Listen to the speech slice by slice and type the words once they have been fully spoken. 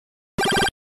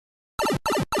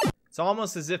It's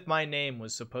almost as if my name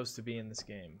was supposed to be in this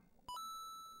game.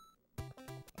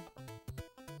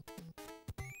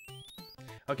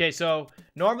 Okay, so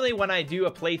normally when I do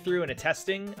a playthrough and a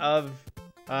testing of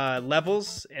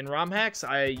levels in ROM hacks,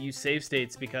 I use save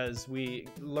states because we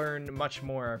learn much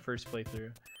more our first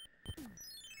playthrough.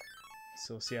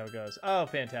 So we'll see how it goes. Oh,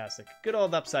 fantastic. Good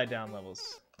old upside down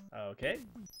levels. Okay.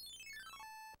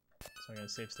 So I'm going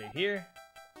to save state here.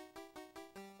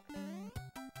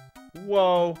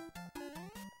 Whoa.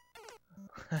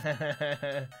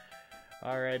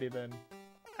 Alrighty then.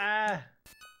 Ah.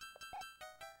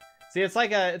 See, it's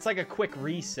like a quick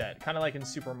reset, kind of like in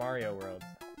Super Mario World.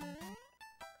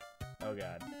 Oh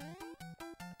god.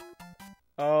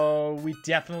 Oh, we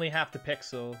definitely have to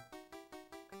pixel.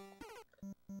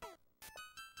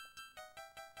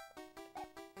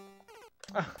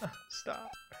 Stop.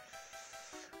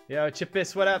 Yo,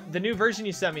 Chippis, what up? The new version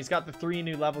you sent me's got the 3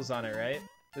 new levels on it, right?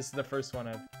 This is the first one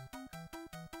I've...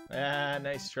 Ah,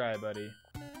 nice try, buddy.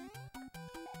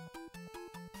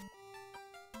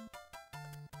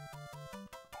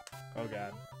 Oh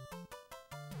god.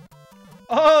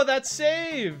 Oh, that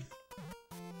save!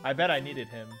 I bet I needed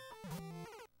him.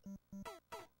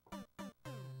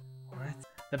 What?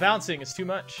 The bouncing is too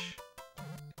much.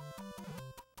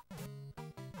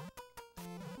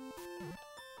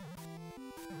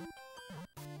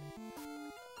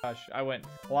 Gosh, I went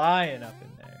flying up in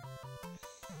there.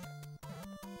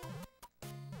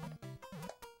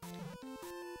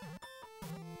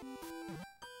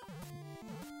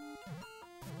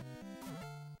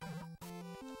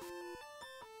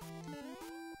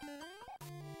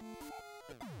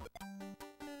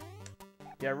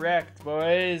 Get wrecked,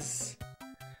 boys.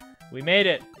 We made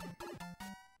it.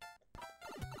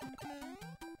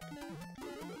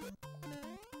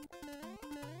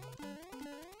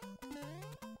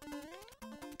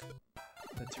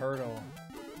 The turtle.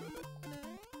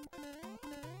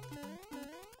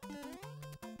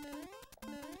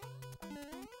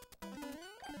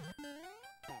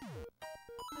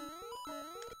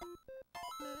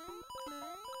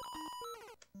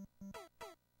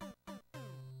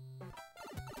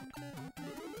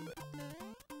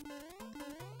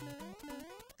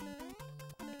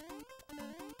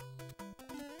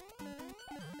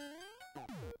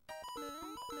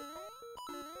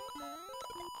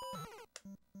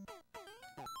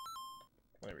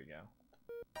 There we go.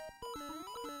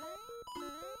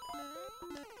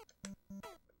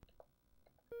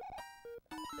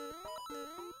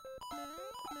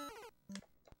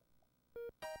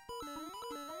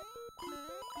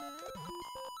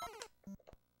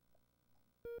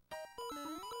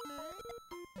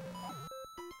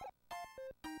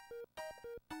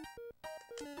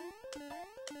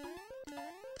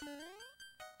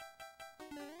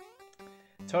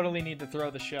 Totally need to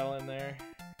throw the shell in there.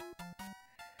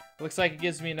 Looks like it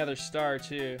gives me another star,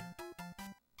 too.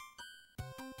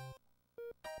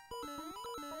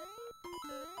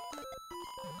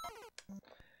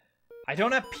 I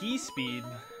don't have P speed.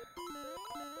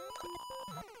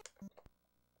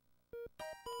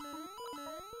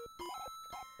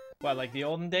 What, like the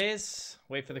olden days?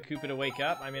 Wait for the Koopa to wake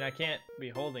up? I mean, I can't be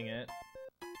holding it.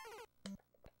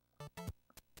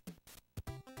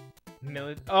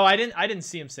 Oh, I didn't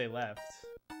see him say left.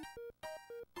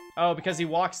 Oh, because he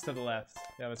walks to the left.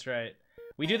 Yeah, that's right.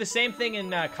 We do the same thing in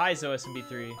Kazio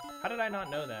SMB3. How did I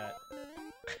not know that?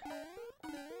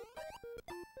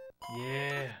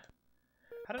 Yeah.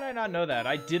 How did I not know that?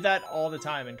 I did that all the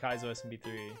time in Kazio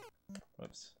SMB3.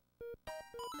 Whoops.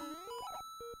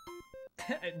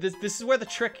 This is where the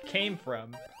trick came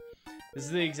from. This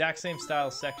is the exact same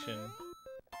style section.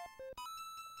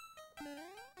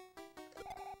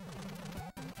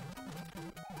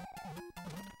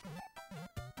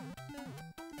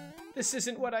 This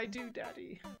isn't what I do,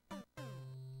 Daddy.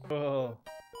 Oh.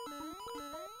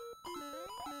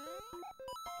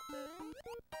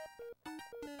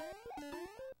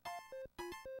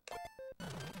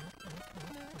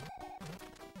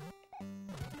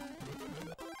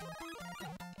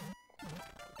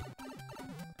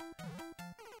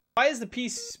 Why is the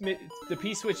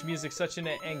P-switch music such an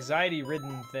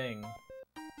anxiety-ridden thing?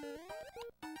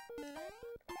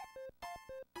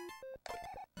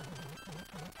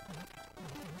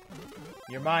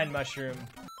 You're mine, Mushroom.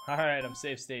 Alright, I'm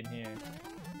safe staying here.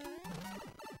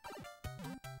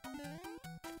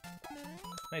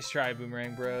 Nice try,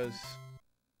 Boomerang Bros.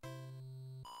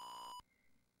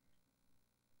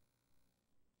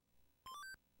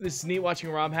 This is neat watching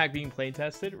a ROM hack being play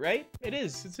tested, right? It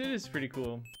is. It is pretty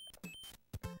cool.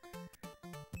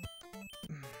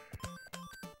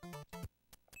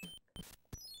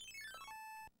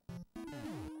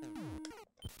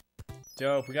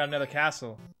 Dope. We got another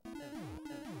castle.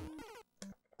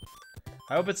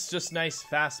 I hope it's just nice,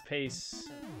 fast pace.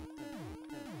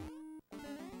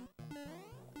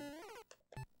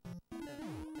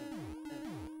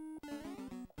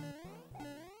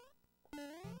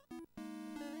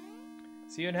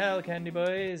 See you in hell, candy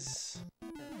boys.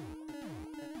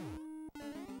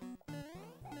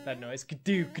 That noise.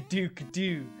 Kadoo, kadoo,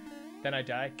 kadoo. Then I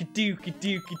die. Kadoo,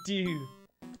 kadoo, kadoo.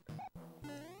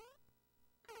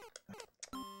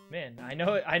 Man, I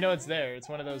know it's there. It's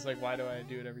one of those, like, why do I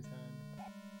do it every time?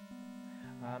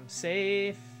 I'm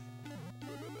safe.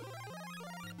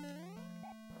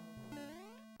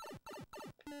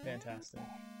 Fantastic.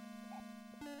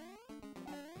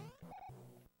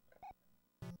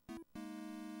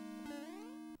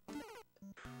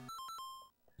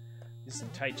 Just some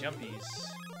tight jumpies.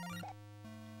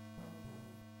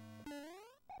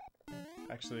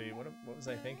 Actually, what was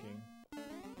I thinking?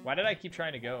 Why did I keep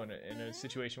trying to go in a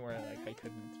situation where like I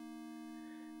couldn't?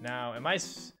 Now, am I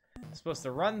supposed to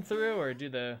run through or do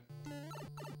the?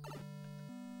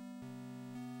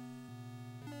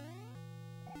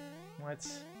 What?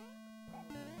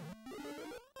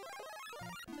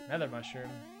 Another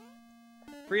mushroom.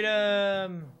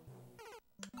 Freedom!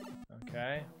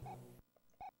 Okay.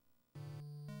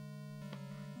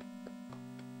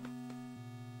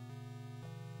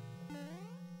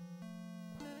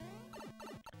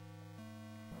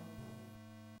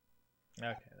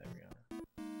 Okay, there we go.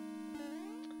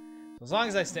 So as long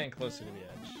as I stand closer to the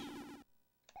edge.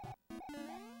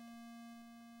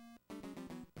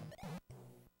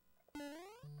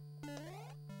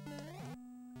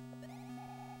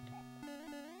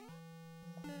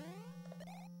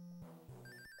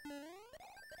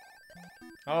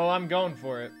 Oh, I'm going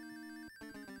for it.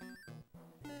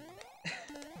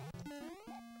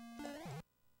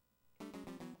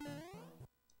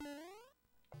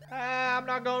 I'm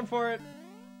not going for it.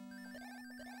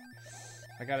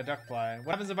 I got a duck fly.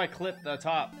 What happens if I clip the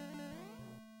top?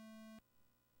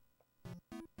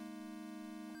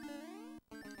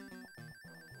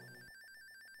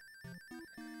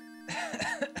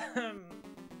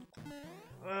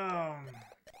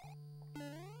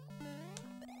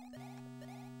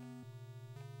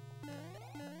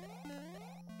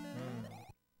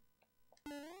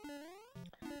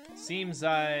 Seems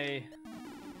I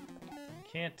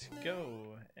can't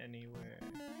go anywhere.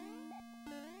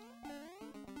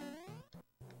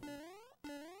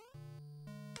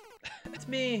 It's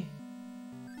me.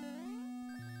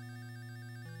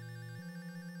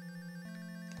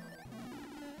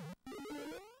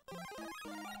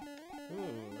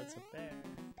 Ooh, it's up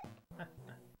there.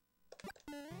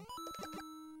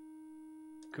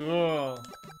 Cool.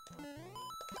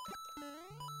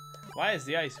 Why is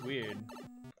the ice weird?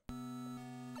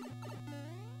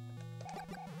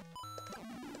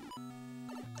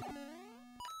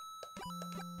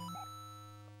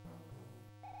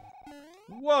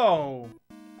 Whoa!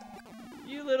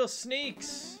 You little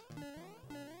sneaks!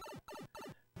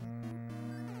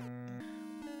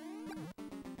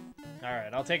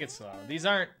 Alright, I'll take it slow. These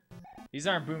aren't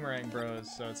boomerang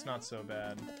bros, so it's not so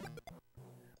bad.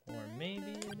 Or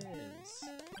maybe it is.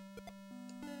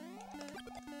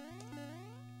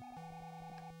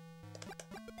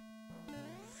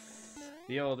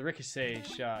 The old ricochet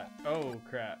shot. Oh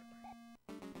crap.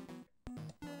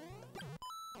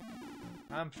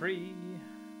 I'm free.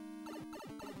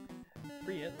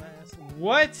 Free at last.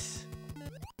 What?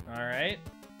 Alright.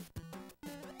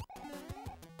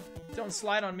 Don't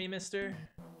slide on me, mister.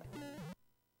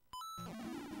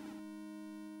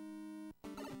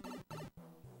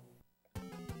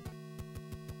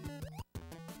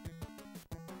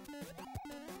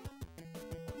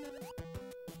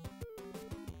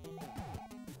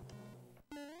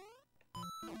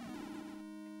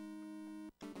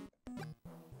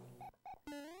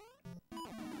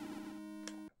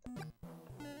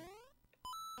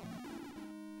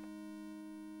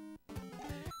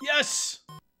 Yes!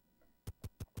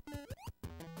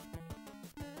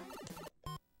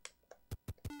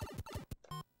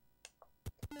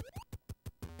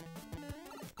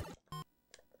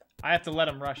 I have to let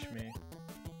him rush me.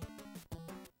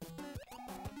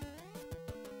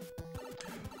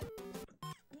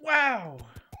 Wow!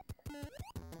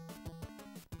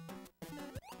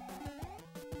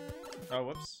 Oh,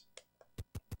 whoops.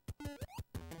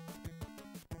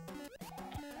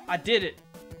 I did it!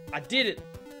 I did it!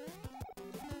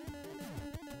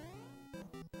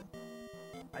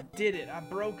 I did it! I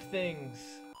broke things!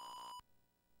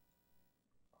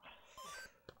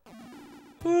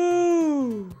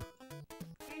 Woo!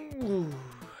 Ooh.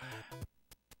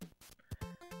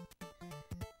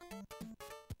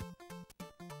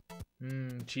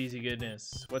 Cheesy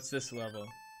goodness. What's this level?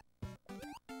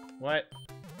 What?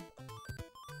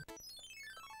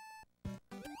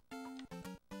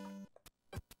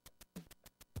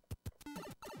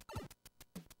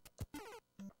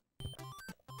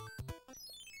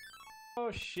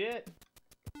 Oh shit.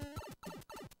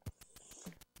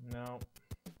 No.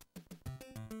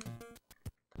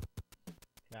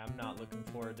 Yeah, I'm not looking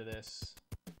forward to this.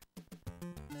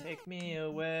 Take me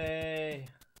away.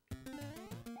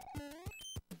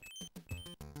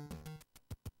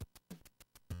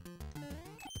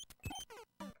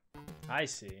 I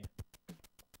see.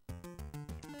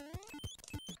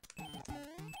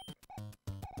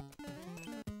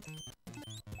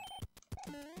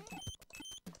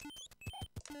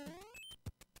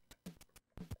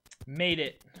 Made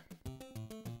it.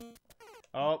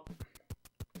 Oh.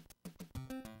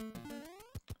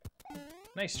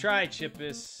 Nice try,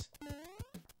 Chippus.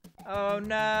 Oh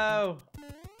no.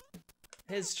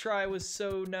 His try was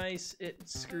so nice, it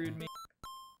screwed me.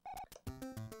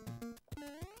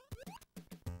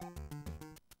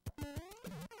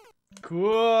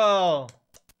 Cool.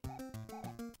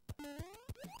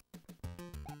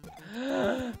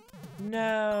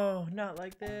 No, not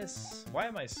like this. Why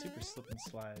am I super slipping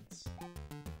slides?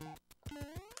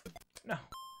 No,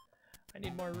 I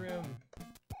need more room.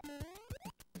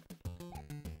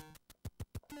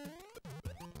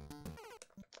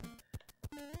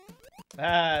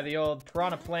 Ah, the old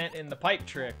piranha plant in the pipe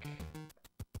trick.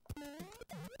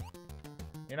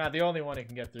 You're not the only one who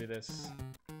can get through this.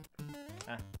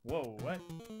 Ah, whoa, what?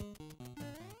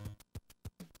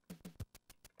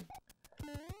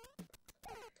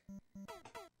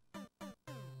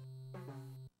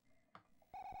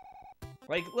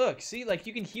 Like, look, see, like,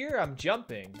 you can hear I'm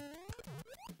jumping.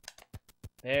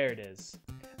 There it is.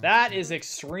 That is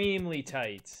extremely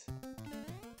tight.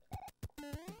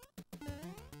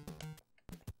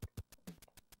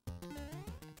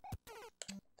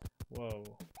 Whoa.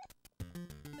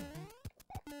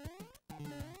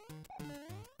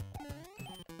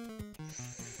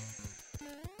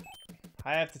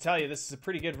 I have to tell you, this is a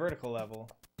pretty good vertical level.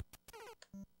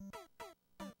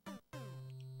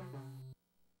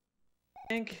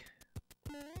 Think.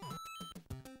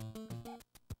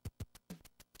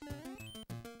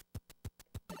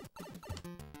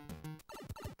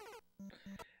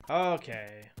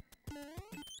 Okay.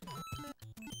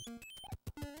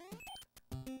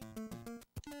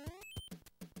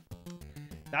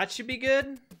 That should be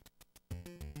good.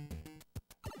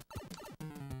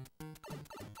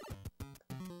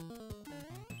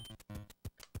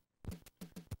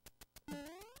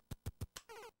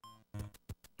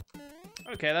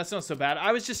 Okay, that's not so bad.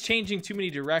 I was just changing too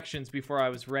many directions before I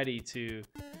was ready to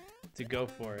go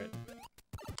for it.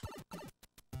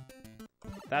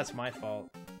 That's my fault.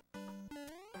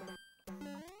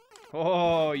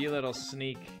 Oh, you little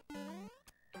sneak.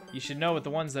 You should know with the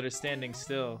ones that are standing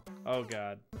still. Oh,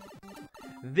 God.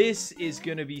 This is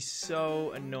gonna be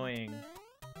so annoying.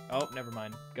 Oh, never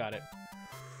mind. Got it.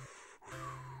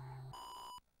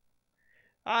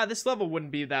 Ah, this level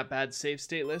wouldn't be that bad save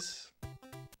stateless.